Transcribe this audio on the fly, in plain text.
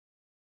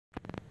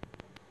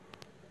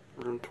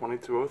Room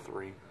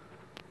 2203.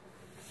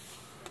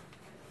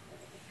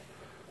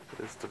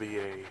 It is to be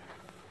a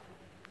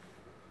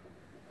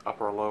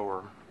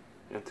upper-lower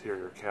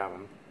interior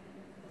cabin.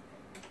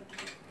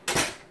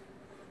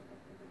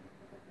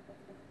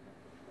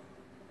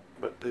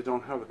 But they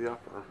don't have the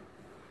upper.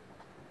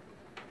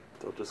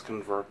 They'll just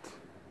convert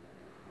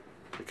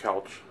the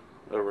couch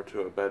over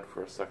to a bed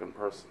for a second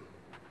person.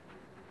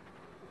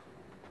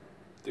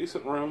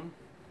 Decent room.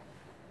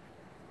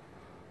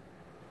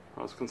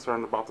 I was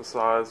concerned about the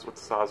size, what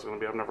the size is going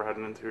to be. I've never had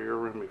an interior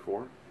room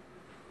before.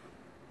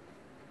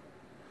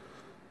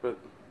 But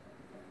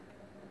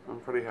I'm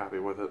pretty happy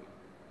with it.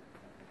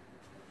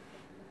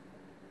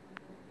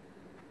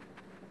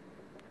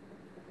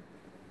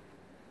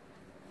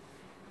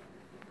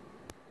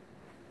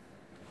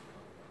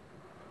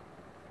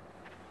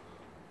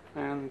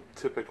 And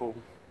typical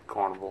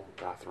Carnival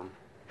bathroom.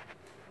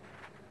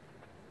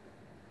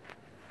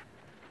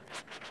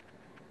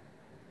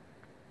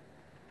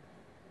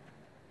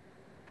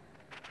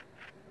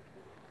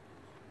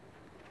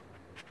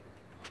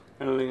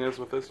 And the thing is,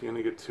 with this, you're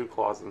going to get 2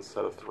 closets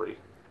instead of 3.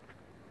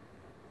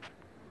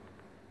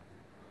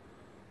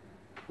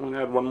 I'm going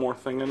to add one more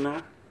thing in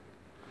there.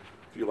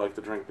 If you like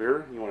to drink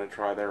beer, you want to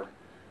try their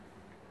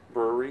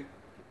brewery,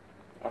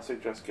 I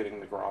suggest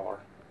getting the Growler.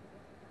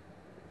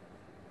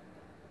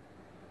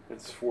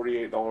 It's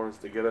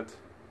 $48 to get it,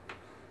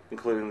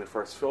 including the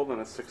first fill, then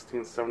it's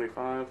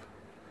 $16.75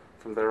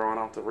 from there on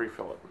out to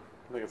refill it.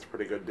 I think it's a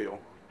pretty good deal.